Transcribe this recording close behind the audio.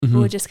who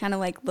would just kind of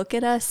like look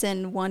at us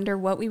and wonder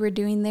what we were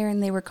doing there.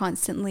 And they were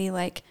constantly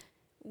like,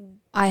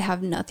 I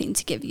have nothing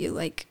to give you.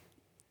 Like,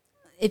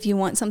 if you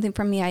want something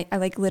from me, I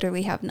like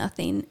literally have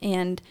nothing.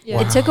 And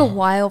it took a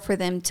while for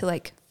them to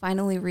like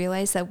finally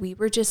realize that we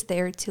were just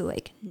there to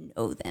like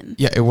know them.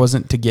 Yeah, it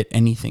wasn't to get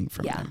anything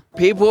from them.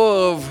 People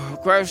of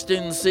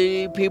Creston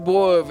City,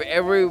 people of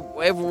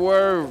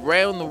everywhere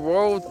around the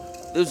world,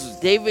 this is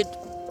David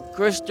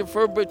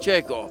Christopher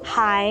Pacheco.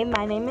 Hi,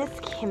 my name is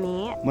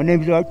Kimmy. My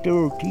name is Arthur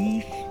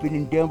Ortiz. Been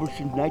in Denver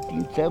since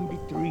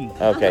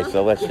 1973. Okay,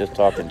 so let's just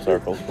talk in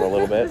circles for a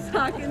little bit. Just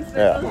talk in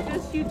circles,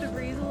 just shoot the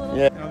breeze a little.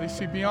 Yeah. You know, they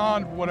see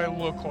beyond what I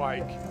look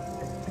like.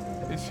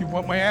 They see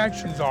what my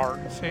actions are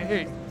and say,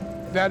 hey,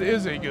 that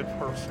is a good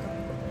person.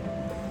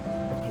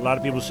 A lot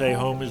of people say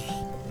home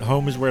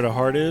is where the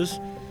heart is,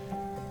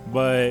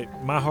 but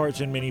my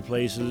heart's in many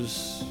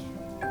places.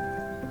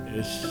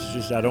 It's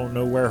just I don't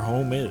know where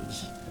home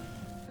is.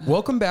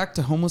 Welcome back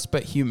to Homeless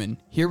But Human.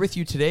 Here with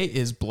you today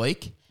is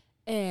Blake.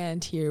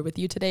 And here with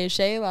you today is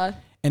Shayla.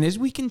 And as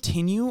we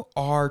continue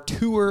our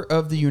tour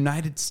of the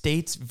United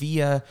States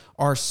via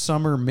our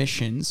summer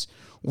missions,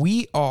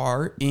 we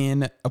are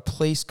in a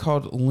place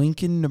called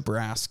Lincoln,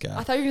 Nebraska.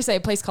 I thought you were going to say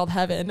a place called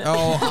heaven.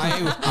 Oh,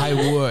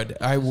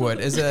 I would.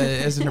 As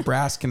a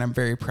Nebraskan, I'm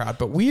very proud.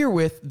 But we are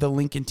with the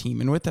Lincoln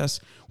team, and with us,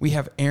 we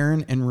have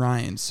Aaron and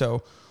Ryan.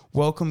 So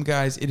welcome,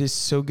 guys. It is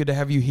so good to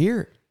have you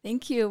here.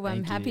 Thank you.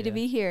 I'm happy to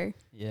be here.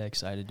 Yeah,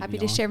 excited to happy be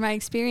to share my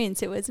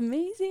experience. It was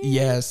amazing.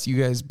 Yes,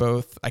 you guys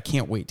both. I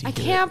can't wait to hear it.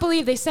 I can't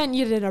believe they sent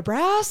you to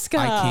Nebraska.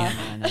 I can't.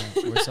 I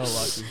know. We're so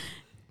lucky.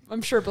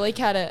 I'm sure Blake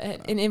had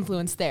an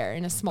influence there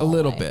in a small way. A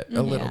little bit.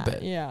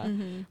 Yeah.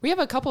 Mm-hmm. We have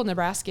a couple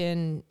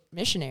Nebraskan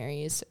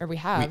missionaries, or we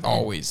have. We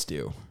always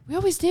do. We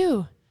always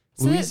do.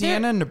 So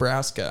Louisiana and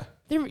Nebraska.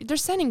 They're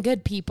sending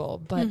good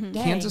people, but dang,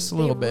 Kansas a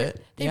little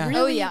bit.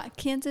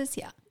 Kansas,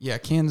 yeah. Yeah,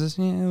 Kansas,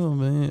 yeah, a little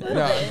bit.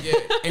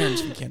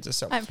 Aaron's from Kansas.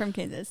 So. I'm from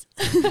Kansas.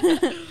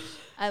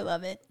 I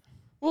love it.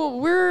 Well,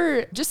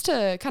 we're, just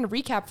to kind of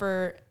recap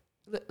for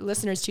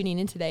listeners tuning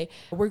in today,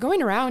 we're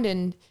going around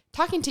and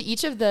talking to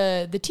each of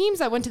the teams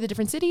that went to the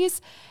different cities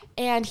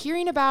and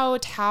hearing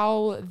about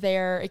how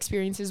their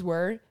experiences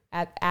were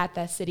at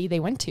the city they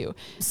went to.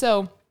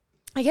 So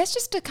I guess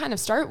just to kind of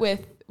start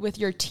with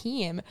your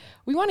team,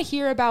 we want to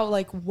hear about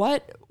like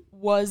what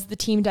was the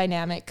team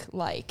dynamic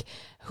like?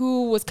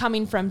 Who was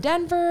coming from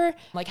Denver?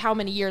 Like how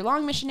many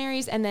year-long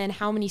missionaries? And then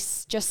how many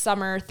just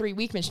summer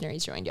 3-week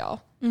missionaries joined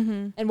y'all?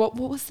 Mm-hmm. And what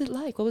was it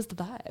like? What was the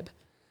vibe?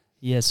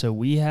 Yeah, so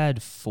we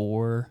had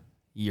 4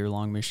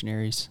 year-long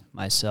missionaries,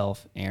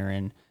 myself,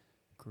 Aaron,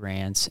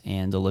 Grant,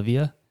 and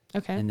Olivia.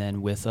 Okay. And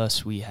then with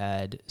us, we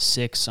had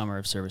 6 summer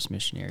of service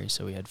missionaries.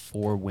 So we had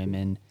 4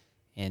 women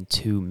and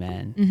 2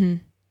 men. Mm-hmm.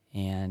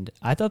 And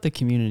I thought the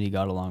community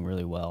got along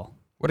really well.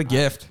 What a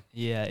gift.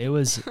 Yeah, it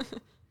was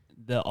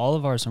all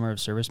of our summer of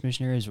service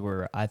missionaries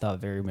were, I thought,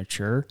 very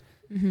mature.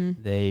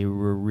 Mm-hmm. They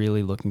were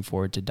really looking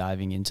forward to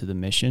diving into the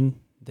mission.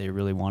 They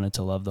really wanted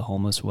to love the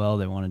homeless well.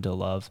 They wanted to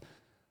love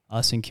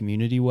us and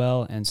community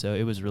well. And so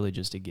it was really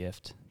just a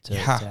gift to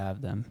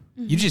have them.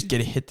 Mm-hmm. You just get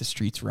to hit the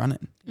streets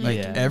running. Like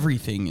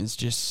everything is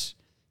just,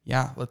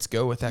 let's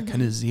go with that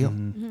kind of zeal.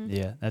 Mm-hmm. Mm-hmm.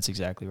 Yeah, that's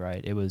exactly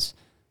right. It was,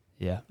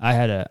 I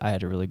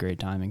had a really great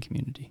time in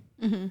community.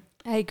 Mm-hmm.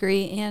 I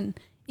agree. And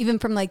even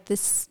from like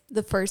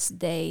the first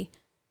day,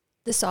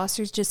 the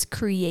Saucers just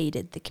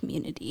created the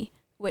community,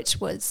 which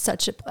was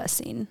such a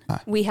blessing.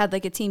 We had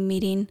like a team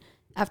meeting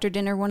after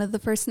dinner one of the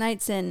first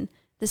nights, and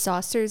the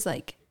Saucers,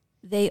 like,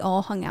 they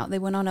all hung out. They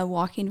went on a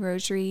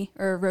rosary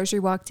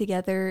walk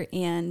together,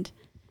 and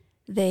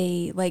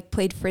they like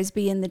played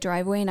Frisbee in the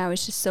driveway. And I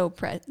was just so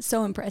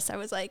impressed. I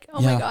was like,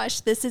 oh my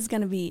gosh, this is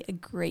going to be a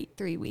great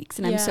 3 weeks.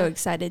 And I'm so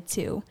excited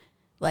to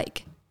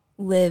like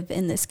live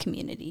in this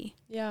community.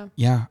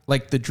 Yeah.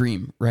 Like the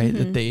dream, right?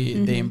 Mm-hmm. That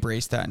they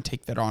embrace that and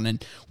take that on.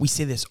 And we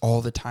say this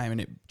all the time, and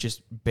it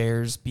just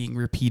bears being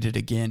repeated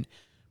again,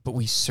 but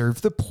we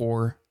serve the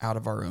poor out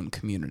of our own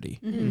community,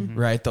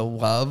 right? The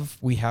love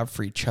we have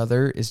for each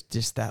other is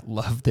just that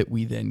love that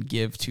we then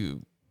give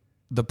to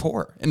the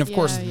poor. And of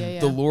course,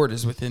 the Lord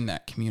is within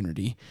that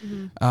community.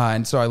 Mm-hmm.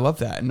 And so I love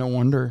that. And no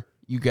wonder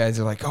you guys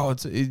are like, oh,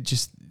 it's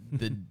just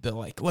the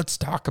like, let's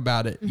talk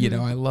about it. Mm-hmm. You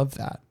know, I love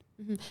that.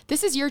 Mm-hmm.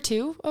 This is year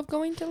 2 of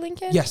going to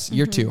Lincoln? Yes,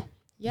 year 2.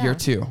 Yeah. Year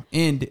 2.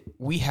 And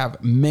we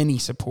have many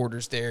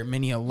supporters there,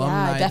 many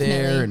alumni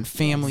there and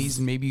families.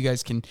 And maybe you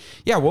guys can,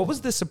 what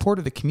was the support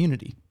of the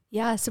community?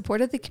 Yeah,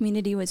 support of the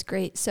community was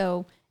great.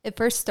 So it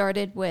first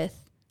started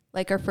with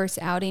like our first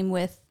outing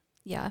with,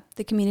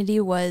 the community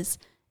was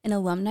an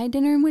alumni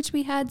dinner in which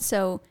we had.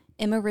 So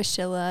Emma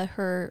Rashilla,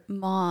 her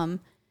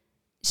mom,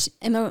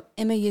 Emma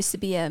used to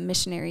be a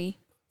missionary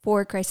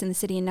for Christ in the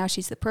City, and now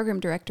she's the program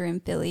director in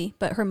Philly.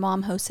 But her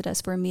mom hosted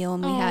us for a meal,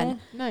 and we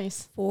had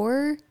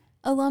 4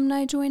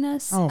 alumni join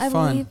us, I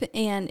believe.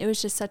 And it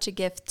was just such a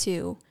gift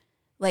to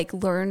like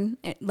learn,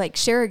 like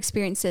share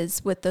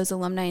experiences with those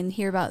alumni and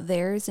hear about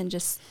theirs and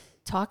just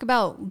talk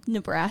about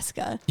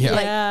Nebraska.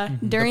 Yeah.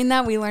 Like during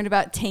that, we learned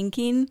about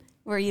tanking,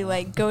 where you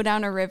like go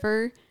down a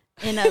river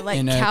in a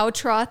like cow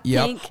trough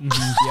Yep. tank.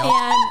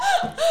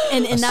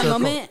 And in that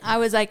moment, I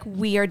was like,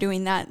 we are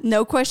doing that.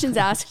 No questions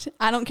asked.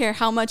 I don't care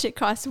how much it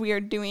costs. We are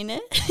doing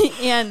it.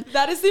 And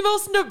That is the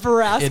most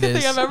Nebraska It is.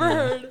 thing I've ever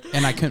heard.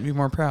 And I couldn't be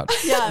more proud.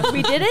 yeah,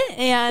 we did it.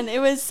 And it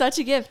was such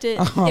a gift. It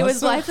was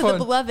so Life of fun. the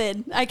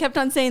Beloved. I kept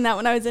on saying that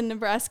when I was in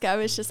Nebraska. I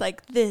was just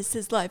like, this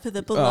is Life of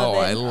the Beloved.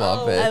 I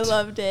love it. I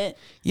loved it.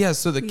 Yeah,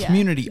 so the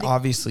community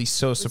obviously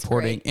so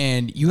supporting. great.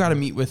 And you got to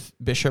meet with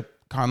Bishop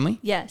Conley.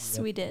 Yes,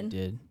 we did.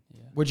 Did.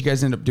 What'd you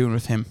guys end up doing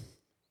with him?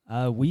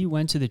 We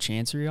went to the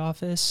Chancery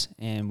office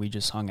and we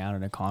just hung out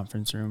in a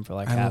conference room for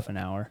like half an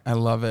hour. I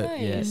love it.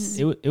 Yes,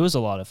 it was a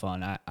lot of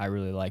fun. I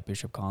really like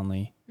Bishop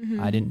Conley.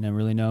 I didn't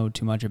really know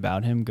too much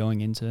about him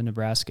going into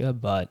Nebraska,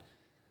 but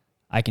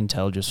I can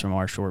tell just from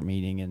our short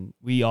meeting. And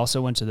we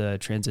also went to the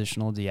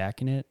transitional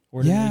diaconate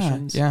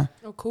ordinations. Yeah.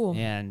 Oh, cool.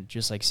 And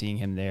just like seeing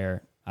him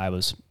there, I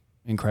was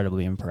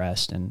incredibly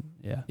impressed. And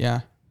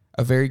Yeah.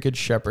 A very good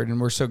shepherd. And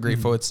we're so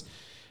grateful. It's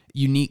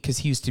unique because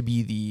he used to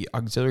be the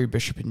auxiliary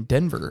bishop in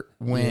Denver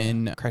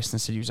when Christ in the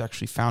City was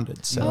actually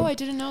founded. So Oh, I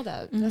didn't know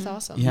that. That's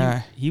awesome.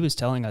 yeah. he was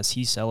telling us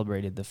he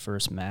celebrated the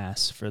first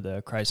mass for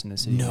the Christ in the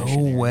City. No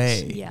missionaries.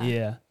 way. Yeah.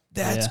 Yeah.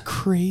 That's Yeah.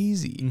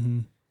 crazy. Mm-hmm.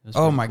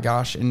 Oh my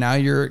gosh. And now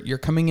you're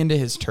coming into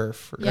his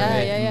turf, right?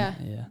 Yeah.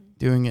 Yeah.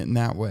 Doing it in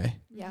that way.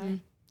 Yeah.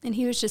 And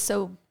he was just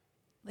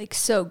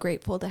so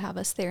grateful to have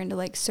us there and to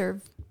like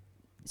serve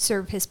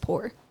his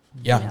poor.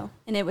 Yeah. You know?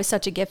 And it was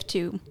such a gift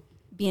to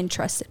be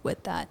entrusted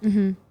with that.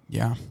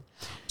 Yeah.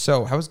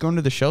 So how was going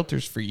to the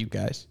shelters for you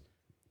guys?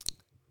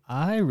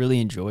 I really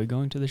enjoy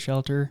going to the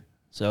shelter.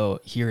 So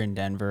here in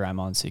Denver, I'm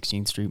on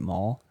 16th Street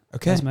Mall.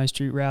 Okay. That's my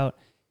street route.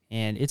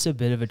 And it's a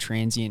bit of a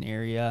transient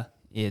area.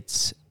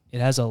 It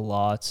has a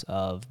lot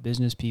of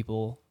business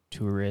people,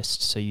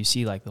 tourists. So you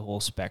see like the whole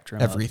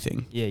spectrum.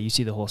 Everything. You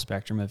see the whole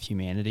spectrum of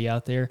humanity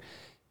out there.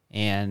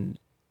 And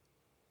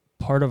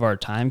part of our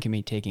time can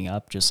be taking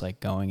up just like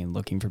going and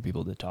looking for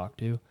people to talk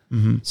to.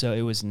 Mm-hmm. So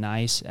it was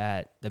nice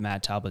at the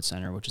Matt Talbot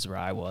Center, which is where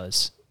I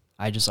was.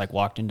 I just like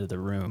walked into the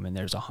room and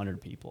there's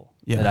 100 people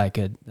that I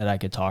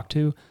could talk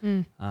to,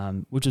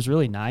 which was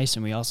really nice.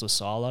 And we also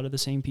saw a lot of the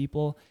same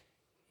people.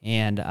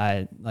 And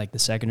I like the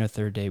second or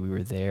third day we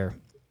were there,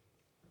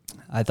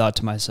 I thought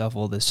to myself,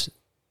 well, this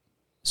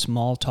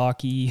small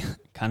talky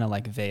kind of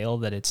like veil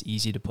that it's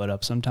easy to put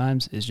up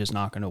sometimes is just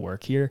not going to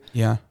work here.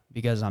 Yeah.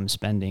 Because I'm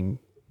spending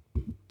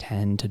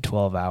 10 to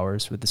 12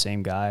 hours with the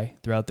same guy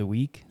throughout the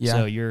week. Yeah.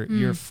 So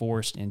you're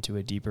forced into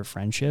a deeper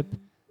friendship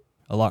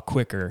a lot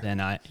quicker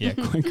than I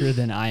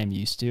am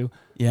used to.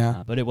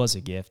 Yeah. But it was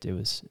a gift. It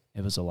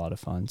was a lot of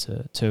fun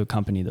to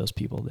accompany those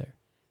people there.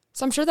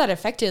 So I'm sure that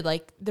affected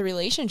like the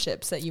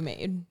relationships that you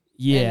made.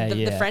 Yeah.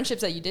 And the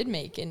friendships that you did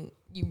make. And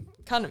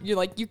you're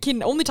like, you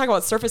can only talk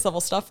about surface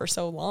level stuff for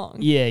so long.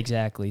 Yeah,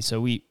 exactly.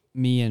 So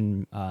me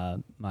and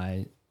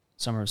my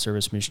summer of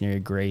service missionary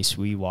Grace,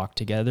 we walked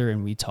together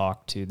and we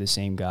talked to the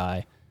same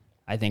guy.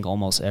 I think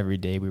almost every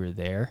day we were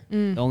there.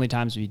 The only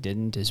times we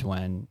didn't is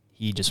when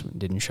he just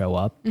didn't show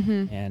up,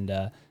 and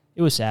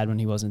it was sad when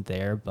he wasn't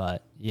there.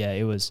 But yeah,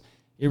 it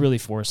really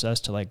forced us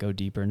to like go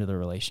deeper into the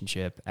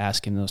relationship,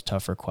 ask him those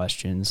tougher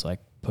questions, like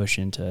push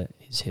into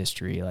his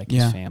history, like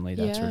his family,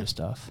 that sort of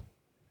stuff.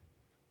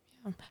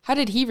 How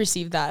did he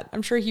receive that?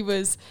 I'm sure he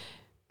was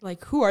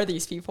like, who are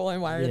these people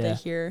and why are they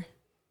here?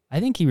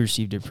 I think he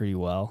received it pretty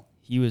well.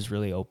 He was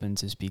really open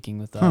to speaking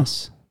with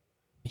us.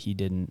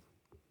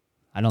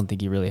 I don't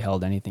think he really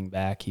held anything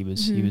back. He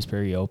was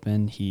very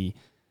open.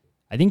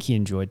 I think he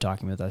enjoyed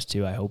talking with us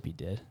too. I hope he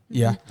did.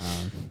 Yeah.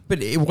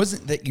 But it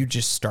wasn't that you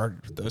just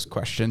started with those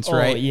questions,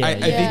 right? Yeah, I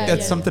think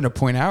that's something to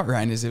point out,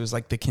 Ryan, is it was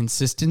like the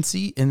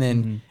consistency. And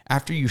then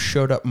after you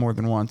showed up more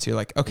than once, you're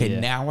like, okay,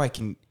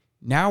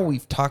 now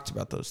we've talked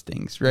about those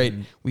things, right?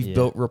 We've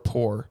built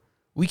rapport.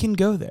 We can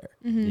go there,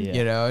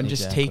 you know, and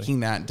just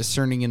taking that,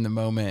 discerning in the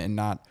moment and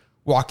not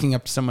walking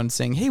up to someone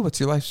saying, hey, what's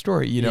your life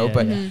story? You know,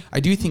 but I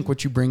do think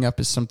what you bring up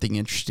is something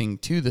interesting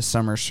to the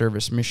summer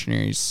service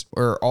missionaries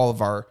or all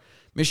of our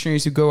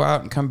missionaries who go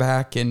out and come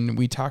back and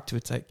we talk to.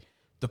 It's like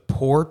the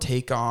poor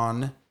take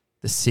on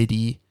the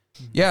city.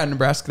 Yeah. In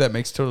Nebraska, that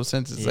makes total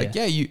sense. It's like,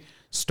 you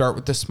start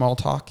with the small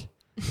talk,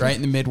 right?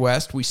 In the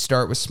Midwest, we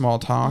start with small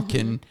talk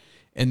and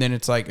then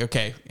it's like,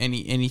 okay,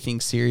 anything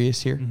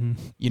serious here,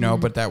 you know,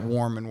 but that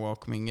warm and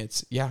welcoming,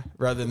 it's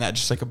rather than that,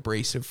 just like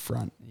abrasive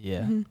front.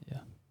 Yeah.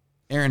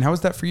 Aaron, how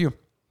was that for you?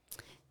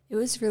 It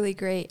was really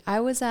great. I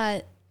was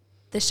at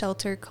the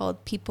shelter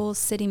called People's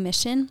City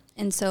Mission.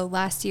 And so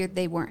last year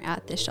they weren't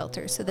at the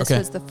shelter. So this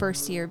was the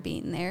first year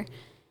being there.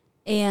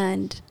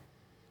 And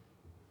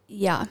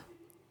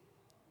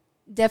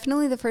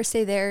definitely the first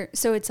day there.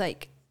 So it's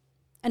like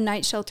a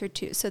night shelter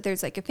too. So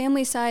there's like a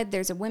family side,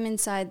 there's a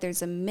women's side,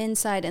 there's a men's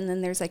side, and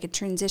then there's like a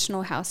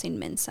transitional housing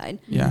men's side.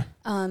 Yeah.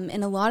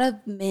 And a lot of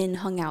men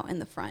hung out in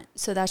the front.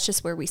 So that's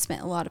just where we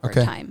spent a lot of our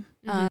time.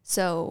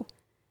 So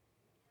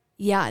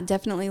yeah,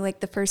 definitely like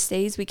the first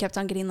days we kept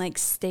on getting like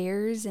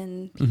stares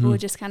and people would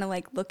just kind of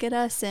like look at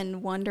us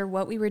and wonder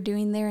what we were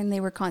doing there. And they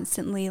were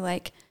constantly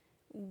like,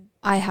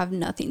 I have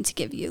nothing to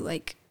give you.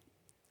 Like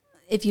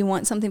if you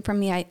want something from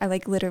me, I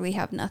like literally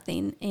have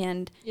nothing.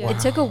 And it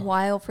took a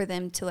while for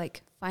them to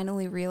like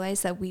finally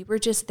realize that we were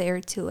just there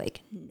to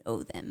like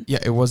know them. Yeah,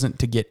 it wasn't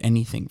to get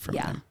anything from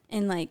them.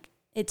 And like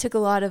it took a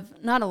lot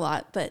of, not a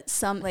lot, but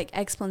some like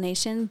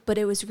explanation, but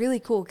it was really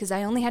cool because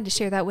I only had to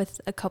share that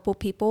with a couple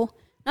people,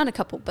 not a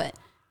couple, but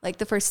like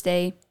the first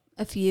day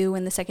a few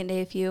and the second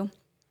day a few.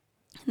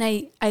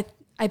 And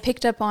I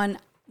picked up on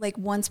like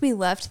once we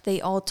left,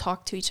 they all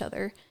talked to each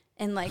other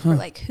and like we're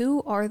like,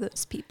 who are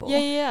those people?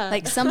 Yeah.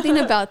 Like something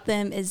about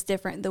them is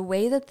different. The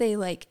way that they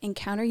like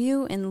encounter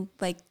you and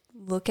like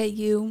look at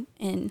you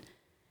and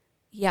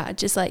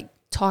just like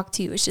talk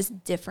to you is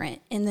just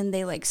different. And then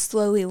they like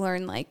slowly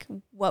learn like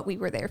what we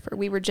were there for.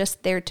 We were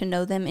just there to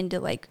know them and to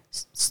like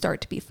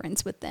start to be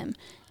friends with them.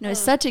 And it was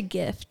such a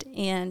gift.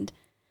 And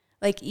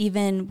like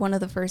even one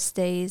of the first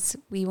days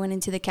we went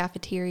into the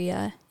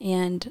cafeteria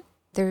and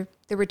there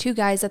were 2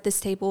 guys at this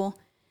table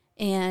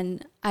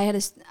and I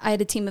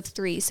had a team of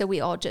 3. So we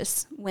all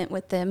just went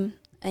with them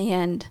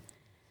and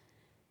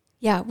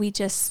we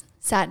just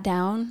sat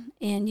down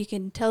and you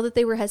can tell that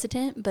they were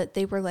hesitant, but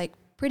they were like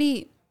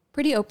pretty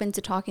open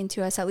to talking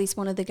to us. At least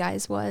one of the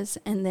guys was.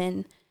 And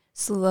then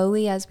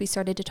slowly as we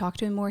started to talk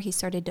to him more, he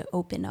started to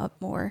open up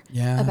more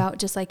about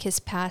just like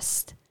his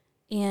past.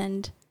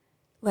 And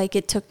like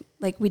it took,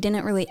 like we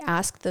didn't really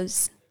ask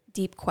those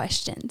deep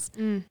questions.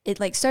 It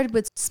like started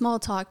with small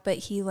talk, but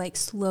he like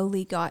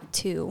slowly got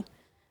to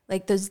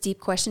like those deep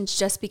questions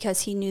just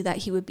because he knew that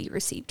he would be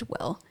received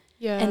well.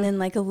 Yeah. And then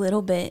like a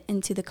little bit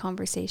into the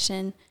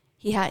conversation,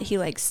 he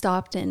like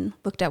stopped and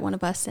looked at one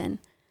of us and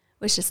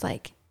was just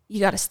like, you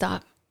got to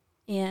stop.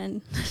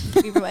 And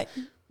we were like,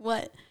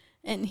 what?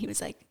 And he was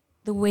like,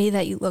 the way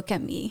that you look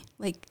at me,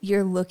 like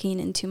you're looking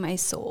into my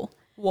soul.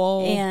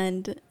 Whoa.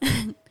 And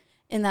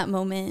in that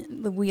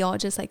moment, we all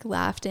just like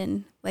laughed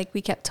and like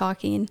we kept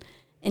talking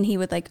and he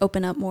would like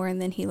open up more.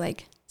 And then he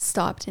like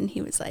stopped and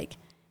he was like,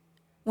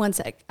 one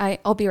sec,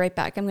 I'll be right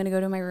back. I'm going to go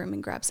to my room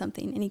and grab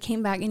something. And he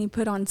came back and he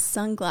put on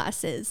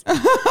sunglasses and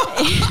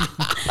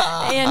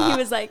he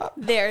was like,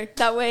 there,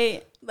 that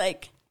way,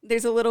 like,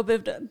 there's a little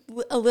bit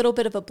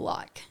of a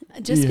block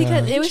just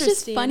because it was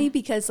just funny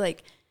because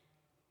like,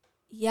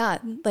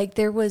 like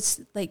there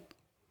was like,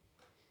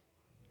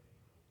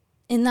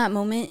 in that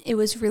moment, it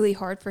was really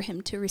hard for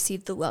him to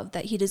receive the love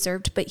that he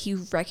deserved, but he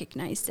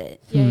recognized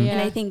it.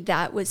 And I think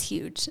that was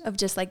huge of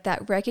just like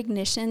that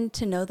recognition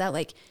to know that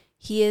like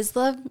he is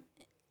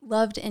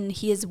loved and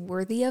he is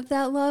worthy of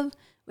that love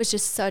was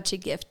just such a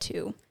gift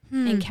to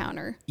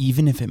encounter.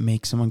 Even if it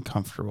makes him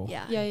uncomfortable.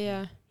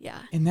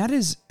 Yeah. And that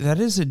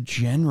is a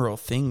general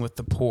thing with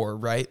the poor,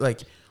 right?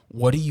 Like,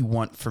 what do you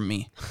want from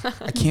me?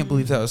 I can't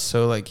believe that was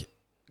so like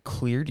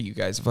clear to you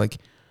guys of like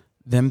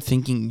them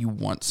thinking you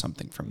want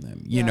something from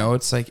them. You know,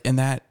 it's like, and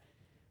that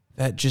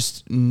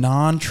just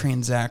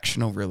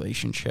non-transactional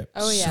relationship.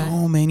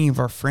 So many of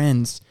our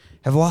friends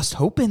have lost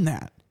hope in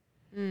that.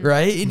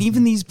 Right. And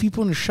even these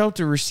people in the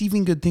shelter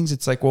receiving good things,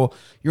 it's like, well,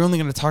 you're only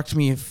going to talk to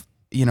me if,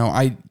 you know,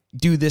 I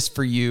do this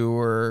for you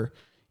or,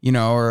 you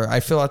know, or I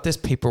fill out this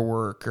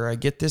paperwork or I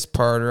get this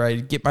part or I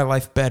get my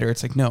life better.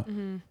 It's like, no,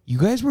 you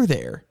guys were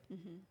there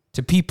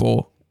to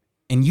people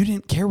and you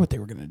didn't care what they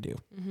were going to do.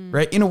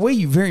 Right. In a way,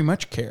 you very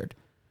much cared,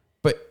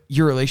 but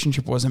your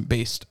relationship wasn't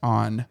based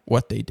on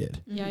what they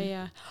did.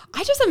 Yeah.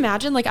 I just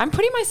imagine like I'm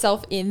putting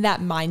myself in that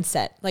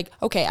mindset. Like,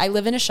 okay, I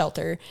live in a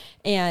shelter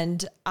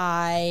and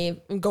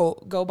I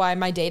go by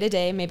my day to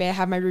day. Maybe I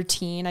have my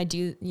routine. I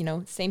do, you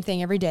know, same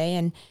thing every day.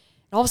 And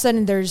all of a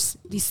sudden there's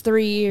these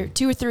 2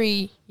 or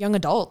 3 young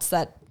adults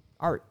that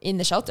are in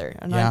the shelter.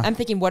 And I'm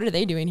thinking, what are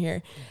they doing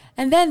here?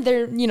 And then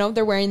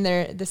they're wearing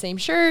the same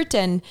shirt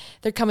and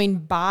they're coming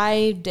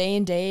by day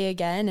and day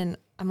again. And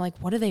I'm like,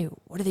 what are they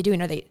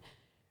doing?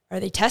 Are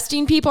they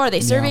testing people? Are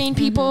they surveying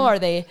people? Are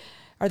they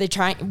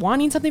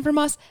wanting something from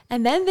us?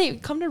 And then they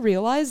come to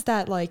realize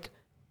that like,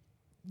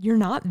 you're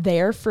not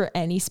there for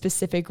any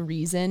specific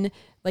reason,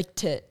 like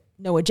to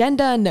no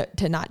agenda,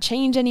 to not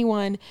change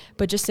anyone,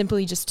 but just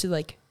simply just to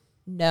like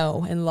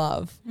know and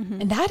love.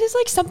 And that is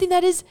like something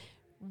that is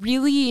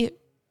really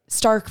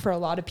stark for a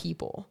lot of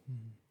people.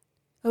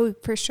 Oh,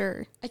 for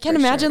sure. I can't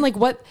imagine like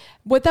what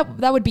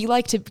that would be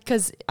like to,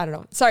 because I don't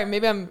know. Sorry,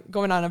 maybe I'm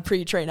going on a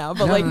preach right now,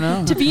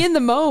 but to be in the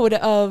mode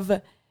of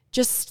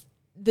just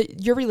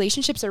your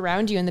relationships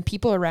around you and the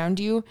people around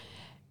you,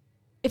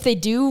 if they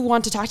do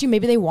want to talk to you,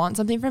 maybe they want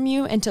something from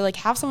you, and to like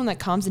have someone that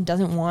comes and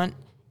doesn't want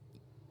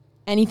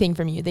anything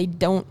from you.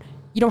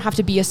 You don't have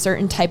to be a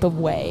certain type of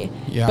way,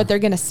 but they're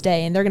going to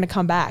stay and they're going to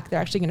come back. They're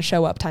actually going to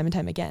show up time and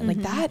time again.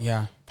 Like that,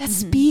 that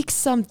speaks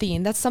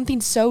something. That's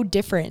something so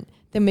different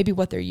than maybe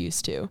what they're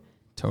used to.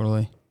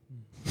 Totally.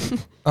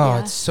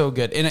 It's so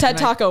good. And TED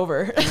Talk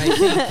over. And I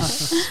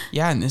think,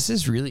 and this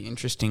is really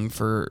interesting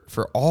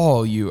for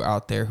all you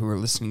out there who are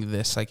listening to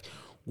this. Like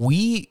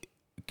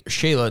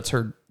Shayla, it's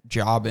her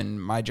job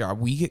and my job.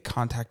 We get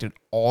contacted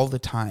all the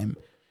time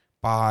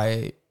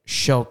by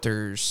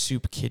shelters,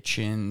 soup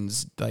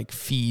kitchens, like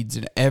feeds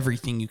and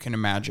everything you can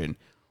imagine,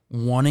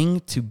 wanting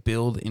to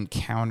build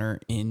Encounter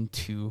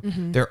into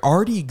their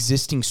already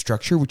existing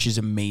structure, which is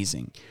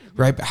amazing,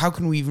 right? But how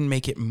can we even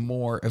make it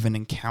more of an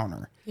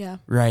encounter? Yeah.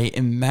 Right.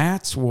 And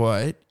that's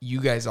what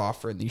you guys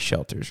offer in these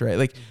shelters, right?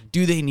 Like,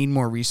 do they need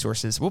more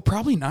resources? Well,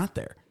 probably not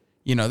there.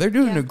 You know, they're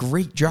doing a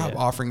great job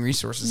offering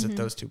resources at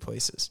those two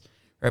places,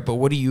 right? But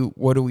what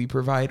do we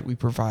provide? We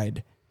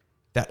provide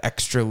that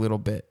extra little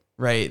bit,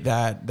 right?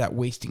 That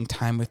wasting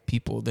time with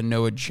people, the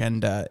no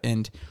agenda,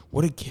 and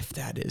what a gift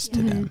that is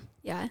to them.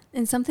 Yeah.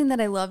 And something that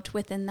I loved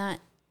within that,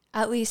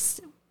 at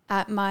least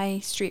at my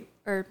street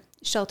or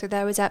shelter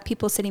that I was at,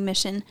 People City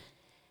Mission,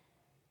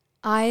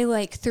 I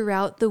like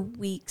throughout the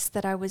weeks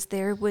that I was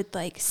there would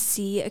like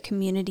see a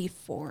community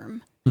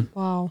form.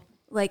 Wow.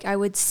 Like I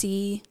would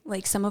see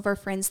like some of our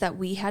friends that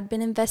we had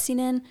been investing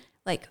in,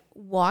 like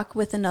walk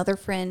with another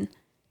friend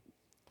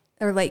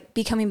or like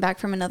be coming back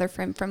from another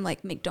friend from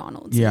like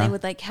McDonald's. Yeah. And they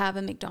would like have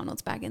a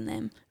McDonald's bag in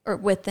them or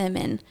with them.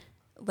 And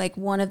like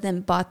one of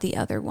them bought the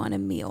other one a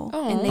meal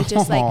and they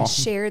just like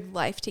shared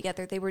life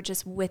together. They were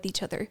just with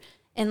each other.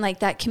 And like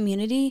that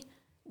community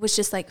was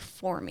just like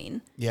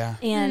forming. Yeah.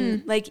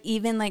 And like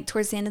even like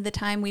towards the end of the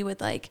time, we would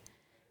like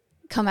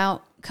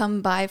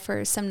come by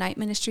for some night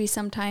ministry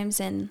sometimes.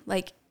 And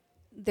like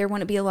there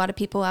wouldn't be a lot of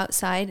people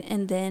outside.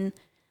 And then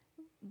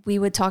we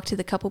would talk to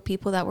the couple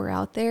people that were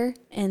out there.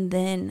 And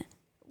then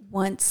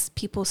once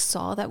people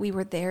saw that we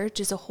were there,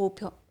 just a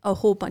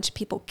whole bunch of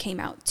people came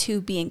out to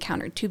be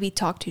encountered, to be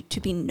talked to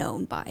be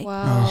known by.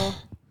 Wow.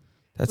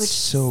 That's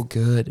so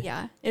good.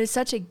 Yeah. It was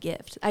such a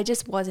gift. I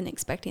just wasn't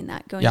expecting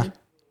that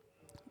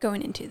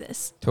going into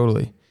this.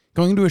 Totally.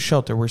 Going into a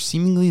shelter where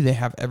seemingly they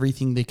have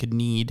everything they could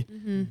need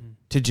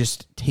to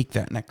just take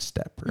that next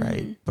step,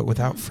 right? But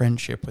without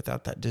friendship,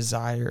 without that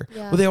desire.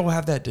 Yeah. Well, they all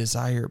have that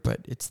desire,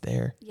 but it's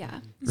there. Yeah.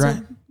 Right.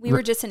 So we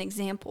were just an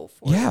example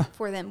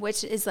for them,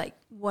 which is like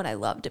what I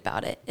loved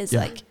about it is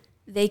like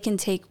they can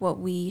take what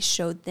we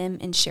showed them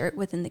and share it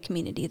within the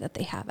community that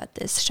they have at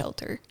this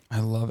shelter.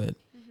 I love it.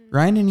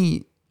 Ryan,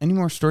 any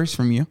more stories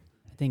from you?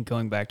 I think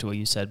going back to what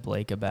you said,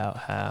 Blake, about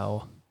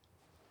how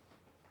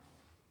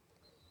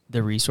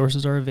the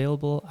resources are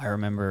available. I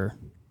remember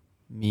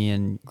me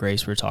and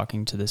Grace were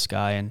talking to this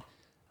guy, and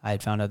I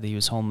had found out that he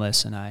was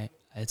homeless, and I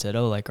had said,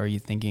 "Oh, like, are you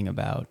thinking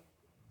about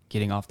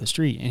getting off the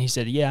street?" And he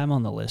said, "Yeah, I'm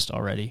on the list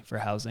already for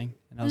housing."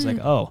 And I was like,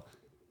 "Oh,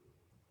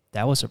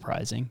 that was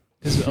surprising."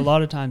 Because a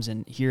lot of times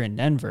here in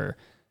Denver,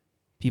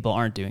 people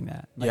aren't doing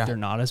that. Like, they're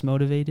not as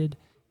motivated.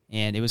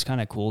 And it was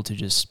kind of cool to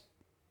just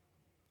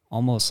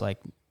almost like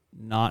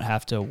not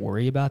have to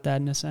worry about that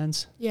in a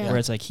sense. Yeah. Where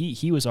it's like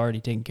he was already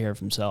taking care of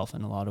himself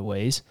in a lot of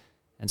ways.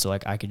 And so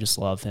like I could just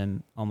love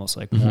him almost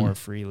like more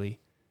freely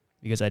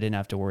because I didn't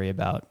have to worry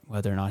about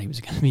whether or not he was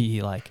going to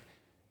be like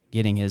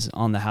getting his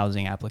on the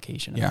housing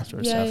application and that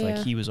sort of stuff. Like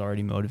he was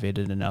already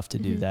motivated enough to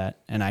do that.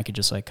 And I could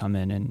just like come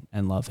in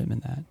and love him in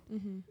that.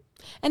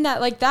 And that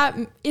like that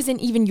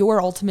isn't even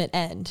your ultimate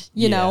end,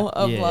 you know,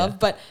 of love.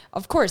 But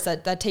of course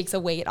that takes a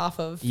weight off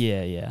of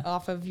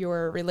off of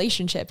your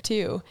relationship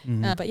too.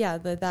 But yeah,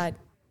 that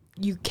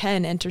you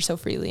can enter so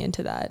freely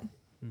into that.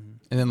 And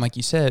then like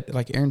you said,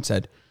 like Aaron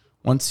said,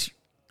 once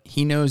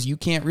he knows you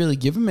can't really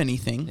give him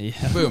anything,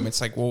 boom, it's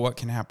like, well, what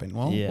can happen?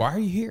 Well, why are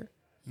you here?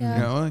 You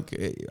know,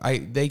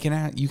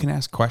 like you can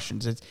ask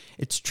questions.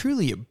 It's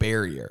truly a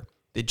barrier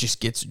that just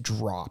gets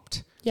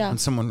dropped when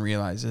someone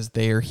realizes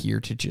they are here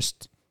to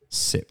just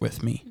sit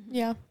with me.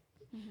 Yeah.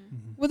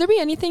 Will there be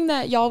anything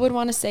that y'all would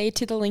want to say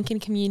to the Lincoln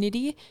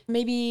community?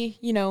 Maybe,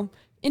 you know,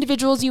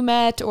 individuals you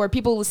met or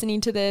people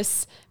listening to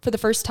this for the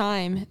first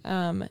time.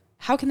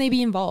 How can they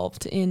be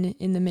involved in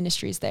the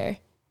ministries there?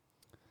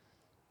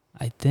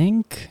 I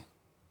think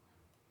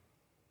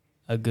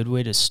a good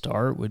way to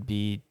start would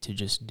be to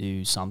just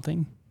do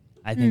something.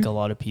 I think a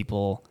lot of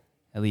people,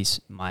 at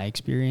least my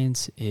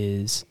experience,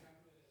 is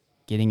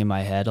getting in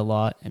my head a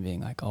lot and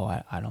being like, oh,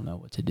 I don't know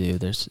what to do.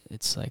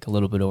 It's like a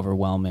little bit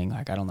overwhelming.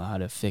 Like, I don't know how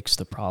to fix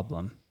the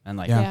problem. And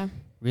like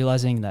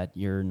realizing that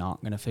you're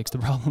not going to fix the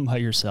problem by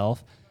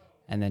yourself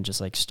and then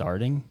just like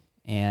starting.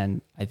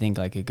 And I think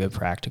like a good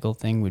practical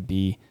thing would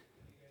be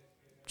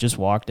just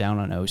walk down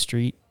on O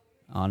Street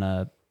on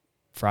a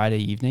Friday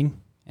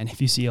evening. And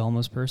if you see a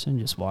homeless person,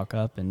 just walk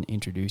up and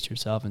introduce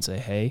yourself and say,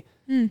 hey,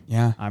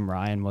 I'm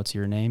Ryan. What's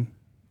your name?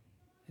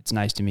 It's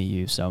nice to meet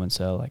you.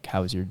 So-and-so, like,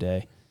 how was your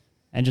day?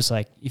 And just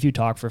like, if you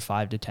talk for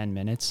 5 to 10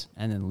 minutes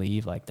and then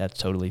leave, like that's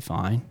totally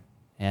fine.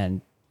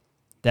 And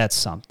that's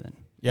something.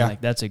 Yeah. Like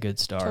that's a good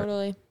start.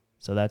 Totally.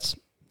 So that's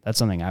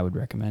something I would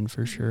recommend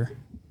for sure.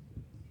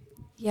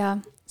 Yeah.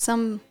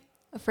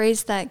 A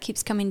phrase that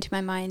keeps coming to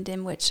my mind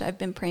and which I've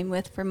been praying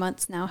with for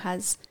months now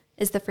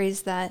is the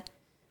phrase that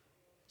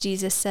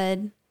Jesus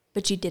said,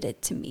 but you did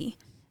it to me.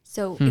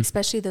 So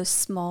especially those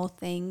small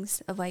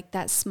things of like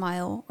that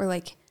smile or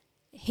like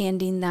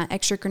handing that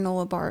extra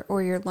granola bar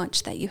or your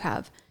lunch that you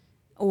have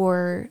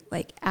or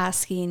like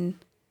asking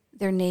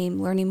their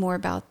name, learning more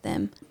about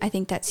them. I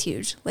think that's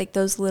huge. Like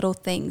those little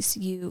things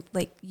you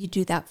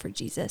do that for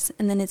Jesus.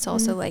 And then it's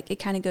also like, it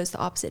kind of goes the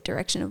opposite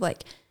direction of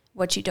like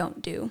what you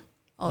don't do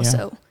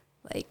also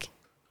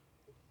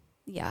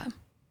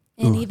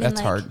And Ooh, even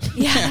that's like, hard.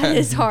 Yeah, it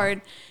is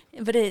hard.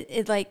 But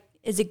it like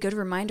is a good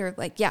reminder of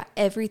like, yeah,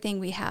 everything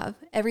we have,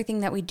 everything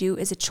that we do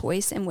is a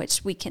choice in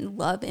which we can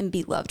love and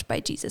be loved by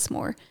Jesus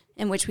more,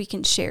 in which we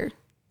can share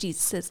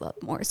Jesus's love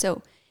more.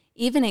 So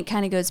even it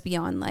kind of goes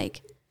beyond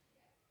like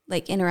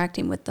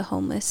interacting with the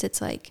homeless.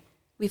 It's like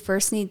we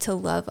first need to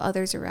love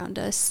others around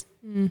us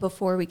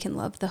before we can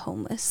love the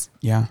homeless.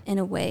 Yeah. In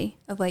a way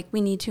of like,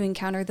 we need to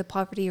encounter the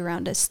poverty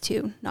around us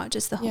too, not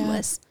just the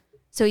homeless.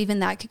 So even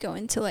that could go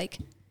into like,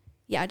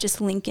 yeah,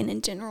 just Lincoln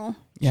in general.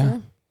 Yeah.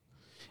 Sure.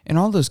 And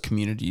all those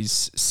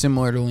communities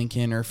similar to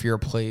Lincoln, or if you're a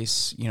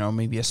place, you know,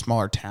 maybe a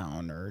smaller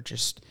town, or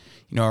just,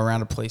 you know,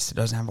 around a place that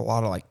doesn't have a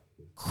lot of like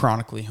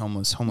chronically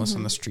homeless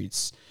on the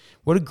streets.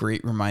 What a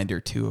great reminder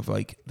too of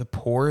like the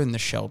poor in the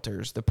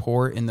shelters, the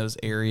poor in those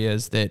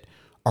areas that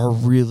are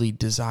really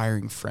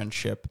desiring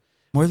friendship.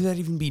 Whether that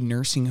even be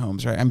nursing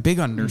homes, right? I'm big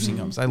on nursing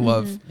homes. I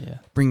love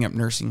bringing up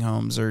nursing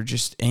homes, or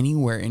just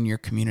anywhere in your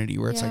community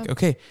where it's like,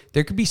 okay,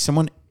 there could be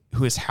someone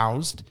who is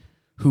housed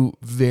who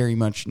very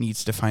much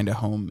needs to find a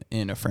home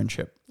in a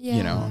friendship,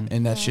 you know?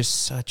 And that's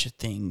just such a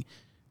thing.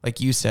 Like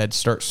you said,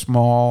 start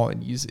small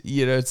and use it,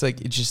 you know, it's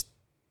like,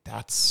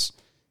 that's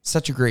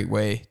such a great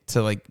way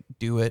to like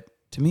do it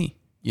to me,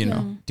 you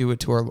know, do it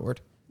to our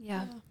Lord.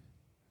 Yeah.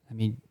 I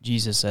mean,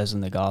 Jesus says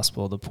in the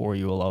gospel, the poor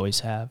you will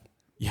always have.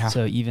 Yeah.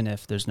 So even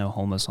if there's no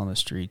homeless on the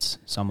streets,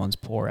 someone's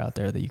poor out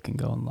there that you can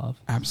go and love.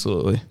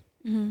 Absolutely.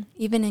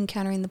 Even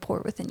encountering the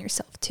poor within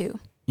yourself too.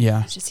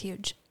 Yeah. Which is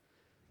huge.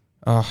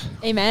 Oh,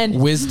 Amen.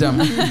 Wisdom.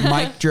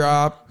 Mic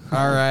drop.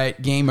 All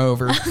right. Game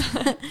over.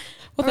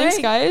 Well, thanks,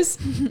 guys.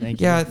 Thank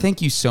you. Yeah.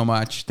 Thank you so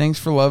much. Thanks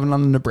for loving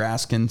on the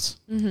Nebraskans.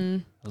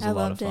 It was a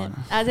lot of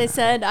fun. As I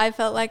said, I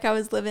felt like I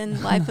was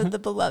living life of the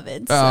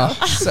beloved. So.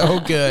 Oh, so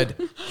good.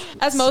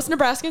 As most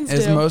Nebraskans do.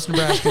 As most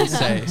Nebraskans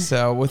say.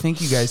 So, well,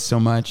 thank you guys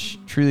so much.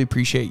 Truly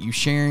appreciate you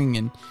sharing,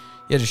 and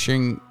just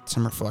sharing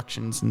some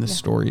reflections in this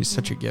story is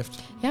such a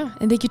gift. Yeah,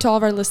 and thank you to all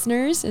of our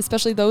listeners,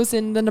 especially those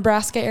in the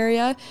Nebraska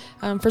area,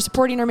 for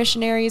supporting our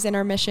missionaries and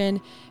our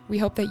mission. We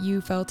hope that you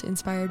felt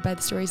inspired by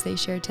the stories they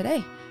shared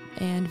today,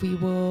 and we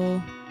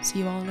will see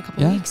you all in a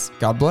couple of weeks.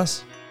 God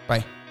bless.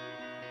 Bye.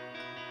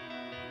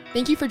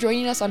 Thank you for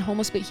joining us on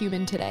Homeless But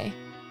Human today.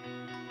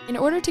 In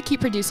order to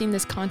keep producing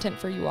this content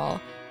for you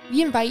all,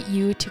 we invite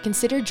you to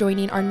consider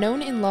joining our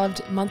known and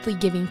loved monthly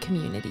giving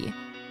community.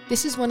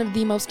 This is one of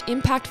the most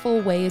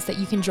impactful ways that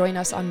you can join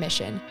us on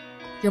mission.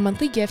 Your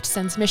monthly gift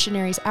sends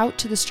missionaries out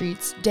to the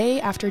streets day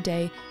after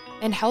day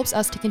and helps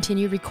us to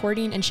continue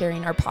recording and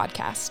sharing our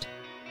podcast.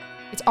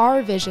 It's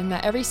our vision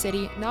that every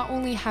city not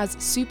only has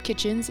soup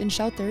kitchens and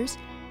shelters,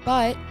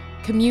 but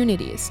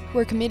communities who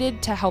are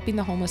committed to helping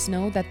the homeless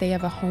know that they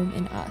have a home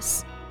in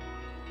us.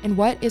 And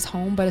what is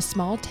home but a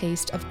small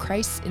taste of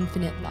Christ's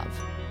infinite love?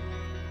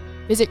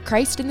 Visit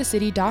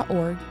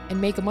christinthecity.org and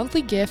make a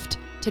monthly gift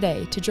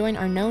today to join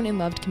our known and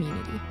loved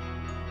community.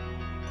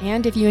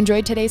 And if you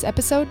enjoyed today's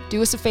episode,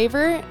 do us a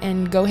favor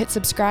and go hit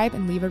subscribe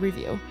and leave a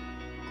review.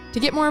 To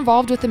get more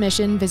involved with the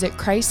mission, visit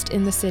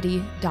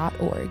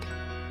christinthecity.org.